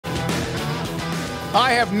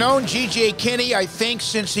I have known G.J. Kinne, I think,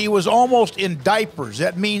 since he was almost in diapers.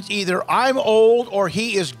 That means either I'm old or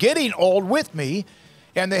he is getting old with me.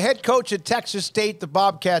 And the head coach at Texas State, the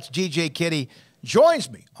Bobcats, G.J. Kinne, joins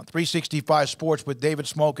me on 365 Sports with David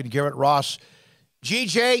Smoak and Garrett Ross.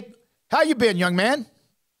 G.J., how you been, young man?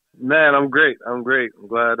 Man, I'm great. I'm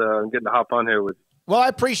glad I'm getting to hop on here with you. Well, I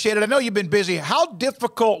appreciate it. I know you've been busy. How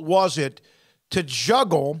difficult was it to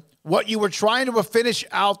juggle what you were trying to finish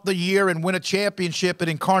out the year and win a championship at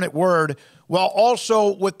Incarnate Word, while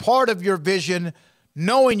also with part of your vision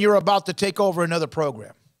knowing you're about to take over another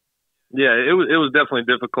program? Yeah, it was definitely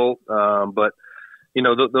difficult, but you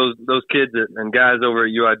know those kids and guys over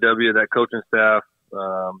at UIW, that coaching staff,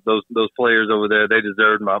 those players over there, they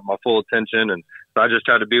deserved my full attention, and so I just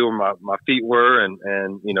tried to be where my feet were,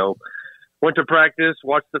 and you know, went to practice,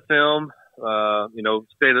 watched the film. You know,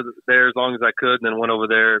 stayed there as long as I could, and then went over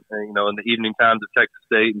there, and, you know, in the evening time to Texas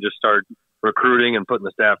State and just started recruiting and putting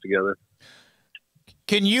the staff together.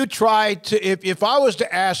 Can you try to, if I was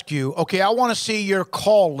to ask you, okay, I want to see your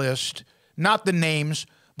call list, not the names,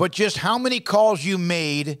 but just how many calls you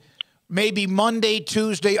made, maybe Monday,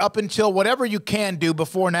 Tuesday, up until whatever you can do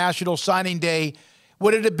before National Signing Day,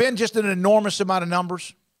 would it have been just an enormous amount of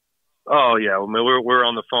numbers? Oh, yeah. I mean, we're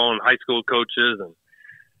on the phone, high school coaches and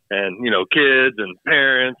you know, kids and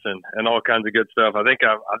parents and all kinds of good stuff. I think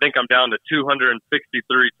I'm down to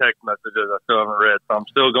 263 text messages I still haven't read, so I'm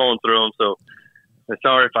still going through them. So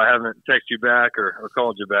sorry if I haven't texted you back or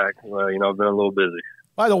called you back. Well, you know, I've been a little busy.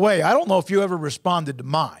 By the way, I don't know if you ever responded to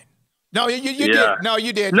mine. No, you did. No,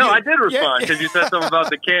 you did. No, I did respond because you said something about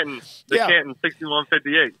the Canton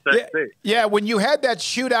 6158. Yeah, when you had that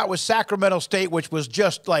shootout with Sacramento State, which was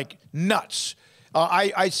just like nuts.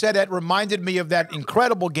 I said that reminded me of that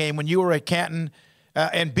incredible game when you were at Canton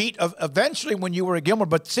and beat eventually when you were at Gilmer,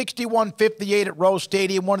 but 61-58 at Rose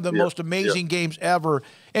Stadium, one of the most amazing games ever.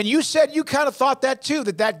 And you said you kind of thought that too,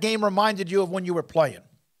 that game reminded you of when you were playing.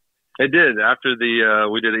 It did. After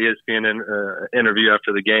we did an ESPN interview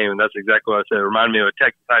after the game, and that's exactly what I said. It reminded me of a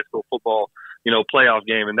Texas high school football, you know, playoff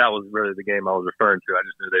game, and that was really the game I was referring to. I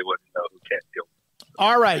just knew they wouldn't know who Canton Gilmer.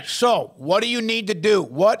 All right, so what do you need to do?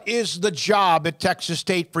 What is the job at Texas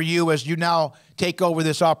State for you as you now take over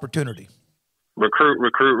this opportunity? Recruit. We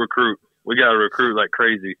got to recruit like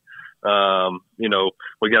crazy. You know,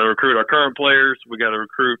 we got to recruit our current players. We got to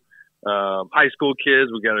recruit high school kids.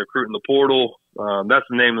 We got to recruit in the portal. That's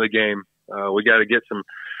the name of the game. We got to get some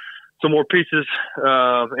more pieces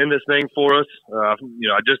in this thing for us. You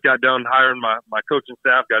know, I just got done hiring my coaching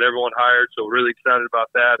staff, got everyone hired, so really excited about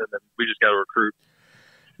that, and then we just got to recruit.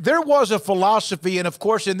 There was a philosophy, and of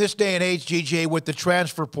course in this day and age, GJ, with the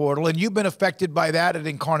transfer portal, and you've been affected by that at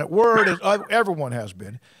Incarnate Word, as everyone has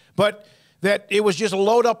been, but that it was just a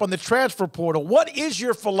load up on the transfer portal. What is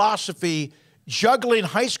your philosophy juggling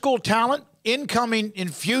high school talent, incoming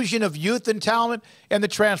infusion of youth and talent, and the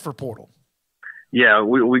transfer portal? Yeah,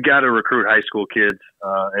 we got to recruit high school kids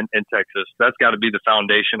in Texas. That's got to be the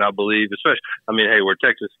foundation, I believe. Especially, I mean, hey, we're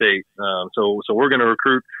Texas State, so we're going to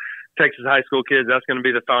recruit Texas high school kids. That's going to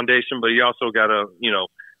be the foundation. But you also got to, you know,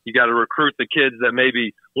 you got to recruit the kids that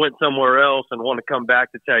maybe went somewhere else and want to come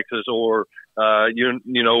back to Texas, or you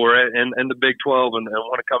know, we're in the Big 12 and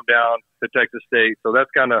want to come down to Texas State. So that's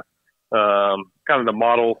kind of the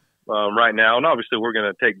model. Right now, and obviously we're going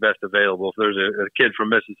to take best available. If there's a kid from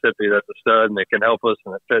Mississippi that's a stud and that can help us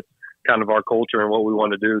and it fits kind of our culture and what we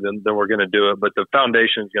want to do, then we're going to do it. But the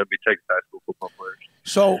foundation is going to be Texas high school football players.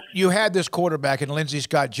 So you had this quarterback in Lindsey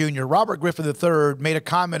Scott Jr. Robert Griffin III made a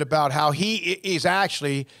comment about how he is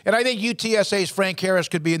actually, and I think UTSA's Frank Harris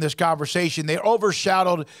could be in this conversation. They're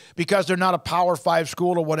overshadowed because they're not a Power 5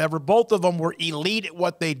 school or whatever. Both of them were elite at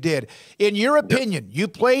what they did. In your opinion, you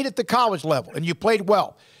played at the college level and you played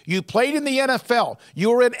well. You played in the NFL. You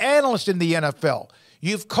were an analyst in the NFL.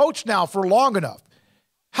 You've coached now for long enough.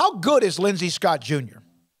 How good is Lindsey Scott Jr.?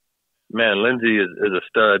 Man, Lindsey is a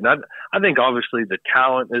stud. And I think obviously the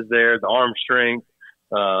talent is there, the arm strength.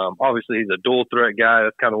 Obviously he's a dual threat guy.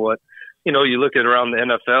 That's kind of what, you know, you look at around the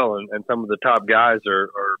NFL and some of the top guys are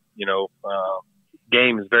you know,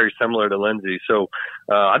 game is very similar to Lindsey. So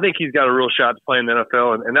I think he's got a real shot to play in the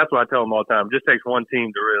NFL. And that's what I tell him all the time. It just takes one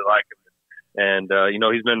team to really like him. And, you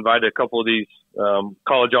know, he's been invited to a couple of these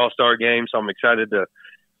college all-star games, so I'm excited to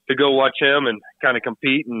go watch him and kind of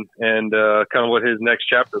compete and kind of what his next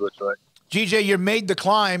chapter looks like. GJ, you made the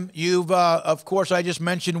climb. You've, of course, I just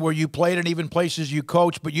mentioned where you played and even places you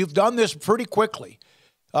coached, but you've done this pretty quickly,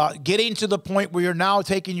 getting to the point where you're now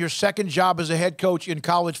taking your second job as a head coach in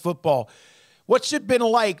college football. What's it been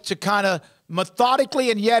like to kind of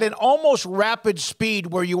methodically and yet in almost rapid speed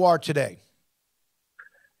where you are today?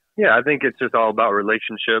 Yeah, I think it's just all about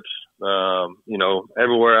relationships.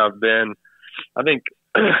 Everywhere I've been, I think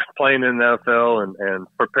playing in the NFL and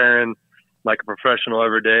preparing like a professional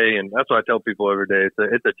every day, and that's what I tell people every day.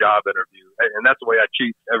 It's a job interview, and that's the way I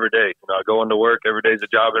treat every day. I go into work every day is a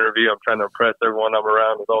job interview. I'm trying to impress everyone I'm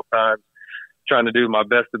around at all times, trying to do my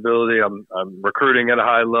best ability. I'm recruiting at a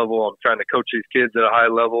high level. I'm trying to coach these kids at a high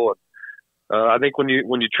level. I think when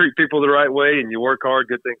you treat people the right way and you work hard,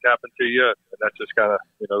 good things happen to you. And that's just kind of,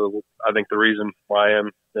 I think the reason why I am,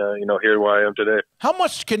 here where I am today. How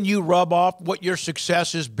much can you rub off what your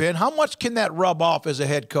success has been? How much can that rub off as a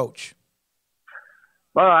head coach?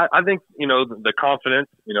 Well, I think, the confidence,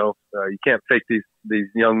 you can't fake these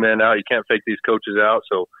young men out. You can't fake these coaches out.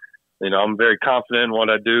 So, I'm very confident in what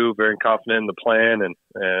I do, very confident in the plan.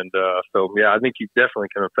 So, I think you definitely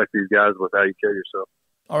can affect these guys with how you carry yourself.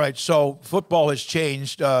 All right, so football has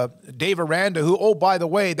changed. Dave Aranda, who, oh, by the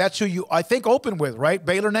way, that's who you, I think, open with, right?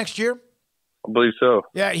 Baylor next year? I believe so.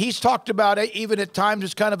 Yeah, he's talked about it, even at times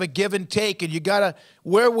it's kind of a give and take, and you got to,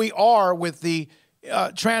 where we are with the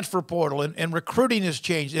transfer portal and recruiting has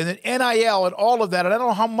changed, and then NIL and all of that, and I don't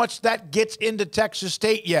know how much that gets into Texas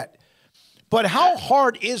State yet. But how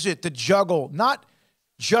hard is it to juggle, not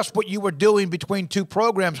just what you were doing between two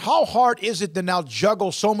programs, how hard is it to now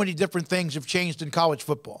juggle so many different things have changed in college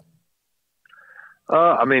football?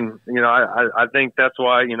 I think that's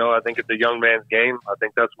why, I think it's a young man's game. I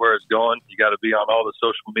think that's where it's going. You got to be on all the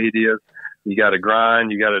social media. You got to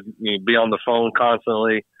grind. You got to be on the phone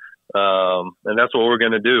constantly. And that's what we're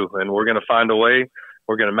going to do. And we're going to find a way.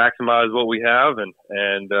 We're going to maximize what we have and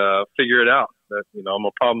figure it out. That, I'm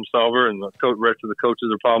a problem solver and the rest of the coaches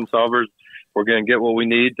are problem solvers. We're going to get what we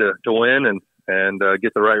need to win and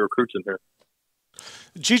get the right recruits in here.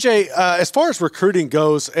 GJ, as far as recruiting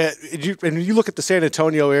goes, and you look at the San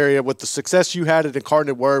Antonio area with the success you had at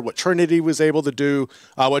Incarnate Word, what Trinity was able to do,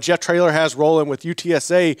 what Jeff Traylor has rolling with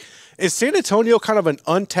UTSA, is San Antonio kind of an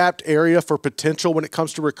untapped area for potential when it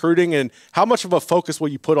comes to recruiting, and how much of a focus will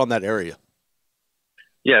you put on that area?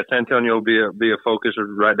 Yeah, San Antonio will be a focus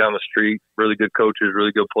right down the street. Really good coaches,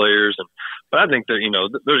 really good players, but I think that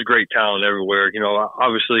there's great talent everywhere.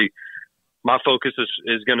 Obviously, my focus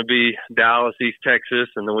is going to be Dallas, East Texas,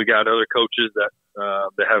 and then we got other coaches that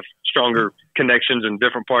have stronger connections in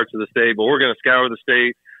different parts of the state. But we're going to scour the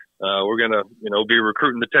state. We're going to be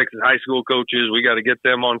recruiting the Texas high school coaches. We got to get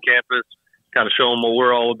them on campus, kind of show them what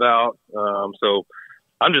we're all about. So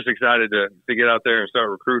I'm just excited to get out there and start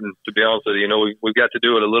recruiting, to be honest with you. We've got to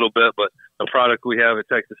do it a little bit, but the product we have at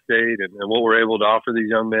Texas State and what we're able to offer these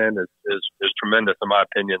young men is tremendous, in my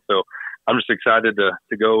opinion. So I'm just excited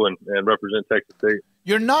to go and represent Texas State.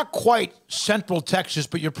 You're not quite central Texas,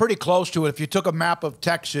 but you're pretty close to it. If you took a map of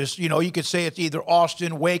Texas, you could say it's either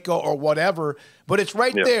Austin, Waco, or whatever, but it's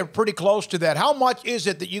right there, pretty close to that. How much is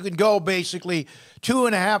it that you can go basically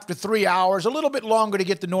 2.5 to 3 hours, a little bit longer to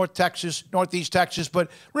get to Northeast Texas, but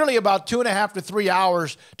really about 2.5 to 3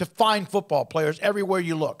 hours to find football players everywhere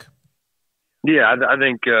you look? Yeah, I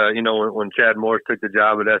think, when Chad Morris took the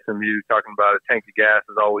job at SMU, talking about a tank of gas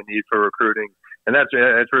is all we need for recruiting. And that's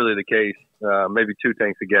really the case. Maybe 2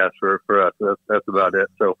 tanks of gas for us. That's about it.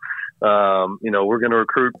 So, we're going to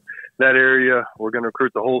recruit that area. We're going to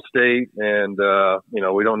recruit the whole state. And,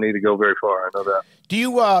 we don't need to go very far. I know that. Do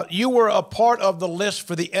you were a part of the list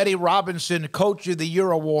for the Eddie Robinson Coach of the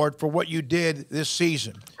Year Award for what you did this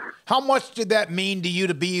season. How much did that mean to you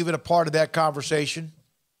to be even a part of that conversation?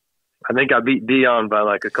 I think I beat Dion by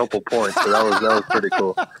like a couple points, so that was pretty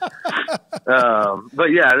cool. But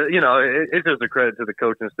yeah, it's just a credit to the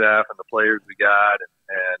coaching staff and the players we got,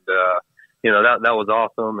 and that was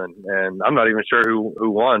awesome. And I'm not even sure who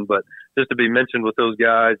won, but just to be mentioned with those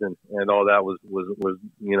guys and all that was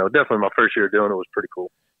definitely my first year doing it was pretty cool.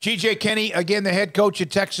 GJ Kinne, again, the head coach at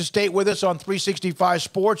Texas State with us on 365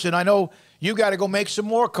 Sports, and I know you got to go make some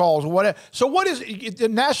more calls. So what is the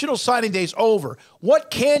National Signing Day is over? What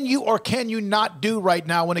can you or can you not do right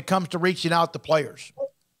now when it comes to reaching out to players?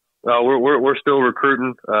 We're still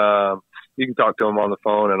recruiting. You can talk to them on the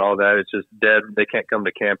phone and all that. It's just dead. They can't come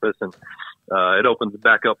to campus, and it opens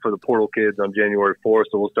back up for the portal kids on January 4th.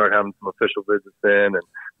 So we'll start having some official visits then,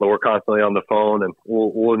 but we're constantly on the phone, and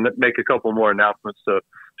we'll make a couple more announcements to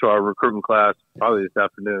our recruiting class probably this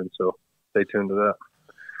afternoon. So stay tuned to that.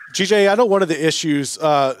 GJ, I know one of the issues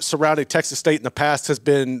surrounding Texas State in the past has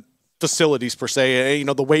been facilities per se.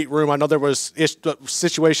 The weight room. I know there was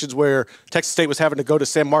situations where Texas State was having to go to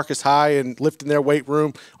San Marcos High and lift in their weight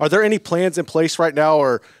room. Are there any plans in place right now,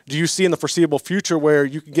 or do you see in the foreseeable future where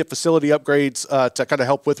you can get facility upgrades to kind of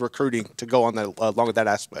help with recruiting to go on that along with that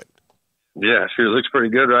aspect? Yeah, sure. It looks pretty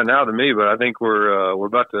good right now to me, but I think we're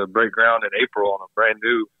about to break ground in April on a brand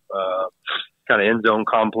new kind of end zone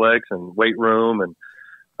complex and weight room and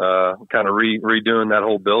kind of redoing that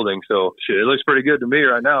whole building. So shit, it looks pretty good to me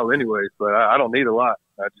right now anyways, but I don't need a lot.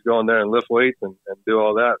 I just go in there and lift weights and do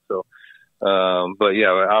all that. So, but yeah,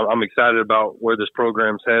 I'm excited about where this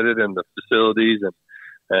program's headed and the facilities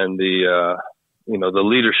and the, the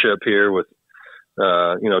leadership here with,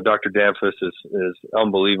 Dr. Danfus is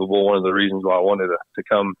unbelievable. One of the reasons why I wanted to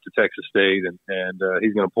come to Texas State, and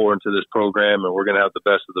he's going to pour into this program, and we're going to have the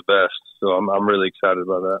best of the best. So I'm really excited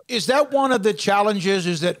about that. Is that one of the challenges,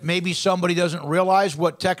 is that maybe somebody doesn't realize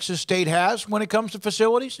what Texas State has when it comes to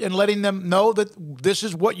facilities and letting them know that this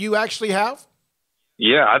is what you actually have?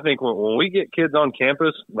 Yeah, I think when we get kids on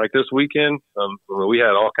campus, like this weekend, we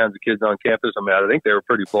had all kinds of kids on campus. I mean, I think they were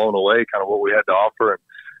pretty blown away, kind of what we had to offer. And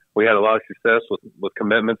we had a lot of success with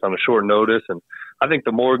commitments on a short notice. And I think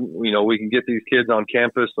the more, we can get these kids on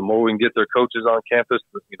campus, the more we can get their coaches on campus,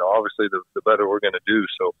 obviously the better we're going to do.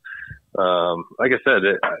 So, like I said,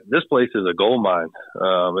 this place is a gold mine.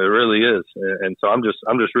 It really is. And so I'm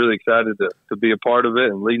just really excited to be a part of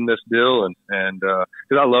it and leading this deal. And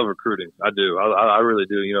cause I love recruiting. I do. I really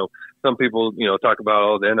do. Some people, talk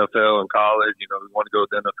about the NFL and college, we want to go to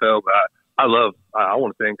the NFL, but I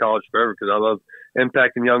want to stay in college forever because I love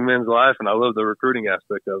impacting young men's life, and I love the recruiting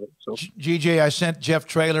aspect of it. So, GJ, I sent Jeff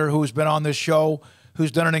Traylor, who's been on this show,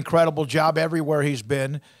 who's done an incredible job everywhere he's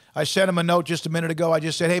been. I sent him a note just a minute ago. I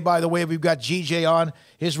just said, hey, by the way, we've got GJ on.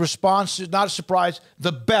 His response is not a surprise.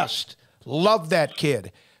 The best. Love that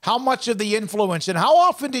kid. How much of the influence, and how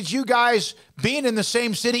often did you guys, being in the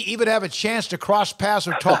same city, even have a chance to cross paths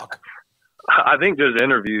or talk? I think just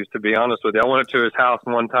interviews, to be honest with you. I went to his house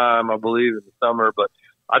one time, I believe, in the summer, but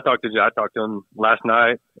I talked to him last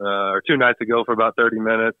night or 2 nights ago for about 30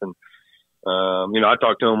 minutes. And, I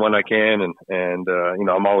talk to him when I can. And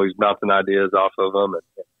I'm always bouncing ideas off of him.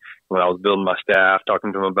 And when I was building my staff,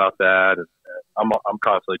 talking to him about that. And I'm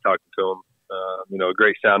constantly talking to him. A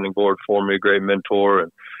great sounding board for me, a great mentor,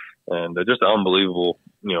 and just an unbelievable,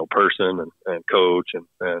 person and coach.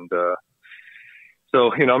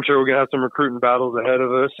 So, I'm sure we're going to have some recruiting battles ahead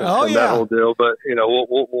of us and that whole deal. But,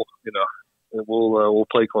 we'll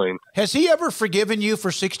play clean. Has he ever forgiven you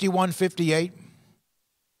for 61-58?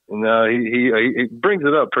 No, he brings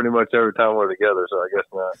it up pretty much every time we're together, so I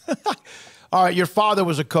guess not. All right, your father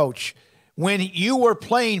was a coach. When you were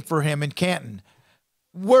playing for him in Canton,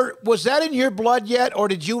 was that in your blood yet, or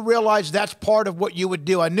did you realize that's part of what you would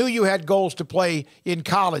do? I knew you had goals to play in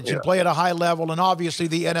college and play at a high level, and obviously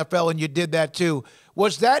the NFL, and you did that too.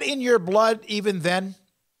 Was that in your blood even then?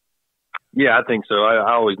 Yeah, I think so.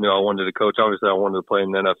 I always knew I wanted to coach. Obviously, I wanted to play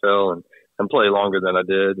in the NFL and play longer than I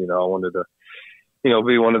did. I wanted to,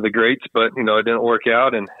 be one of the greats, but, it didn't work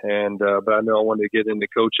out. But I knew I wanted to get into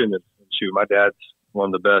coaching and shoot. My dad's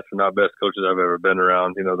one of the best, if not best coaches I've ever been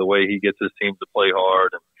around. The way he gets his team to play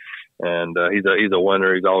hard and he's a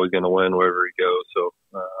winner. He's always going to win wherever he goes. So,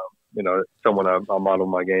 it's someone I model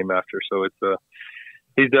my game after. So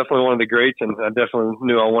he's definitely one of the greats, and I definitely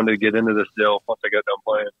knew I wanted to get into this deal once I got done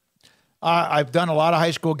playing. I've done a lot of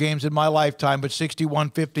high school games in my lifetime, but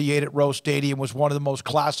 61-58 at Rose Stadium was one of the most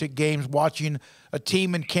classic games, watching a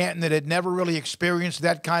team in Canton that had never really experienced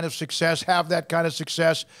that kind of success, have that kind of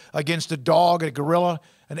success against a dog, a gorilla,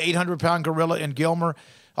 an 800-pound gorilla in Gilmer.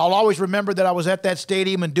 I'll always remember that I was at that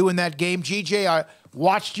stadium and doing that game. GJ, I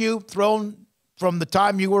watched you thrown from the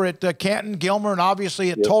time you were at Canton, Gilmer, and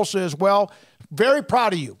obviously at Tulsa as well. Very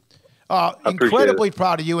proud of you. Incredibly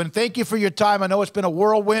proud of you, and thank you for your time. I know it's been a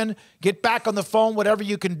whirlwind. Get back on the phone, whatever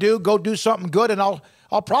you can do. Go do something good, and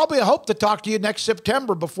I'll probably hope to talk to you next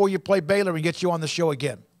September before you play Baylor and get you on the show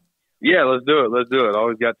again. Yeah, let's do it. Let's do it.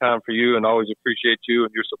 Always got time for you, and always appreciate you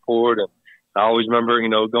and your support. And I always remember,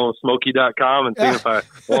 going to Smoky.com and seeing if I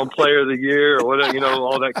won Player of the Year or whatever,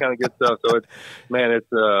 all that kind of good stuff. So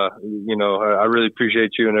I really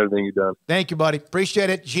appreciate you and everything you've done. Thank you, buddy. Appreciate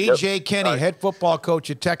it. GJ Kinne, head football coach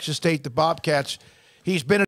at Texas State, the Bobcats. He's been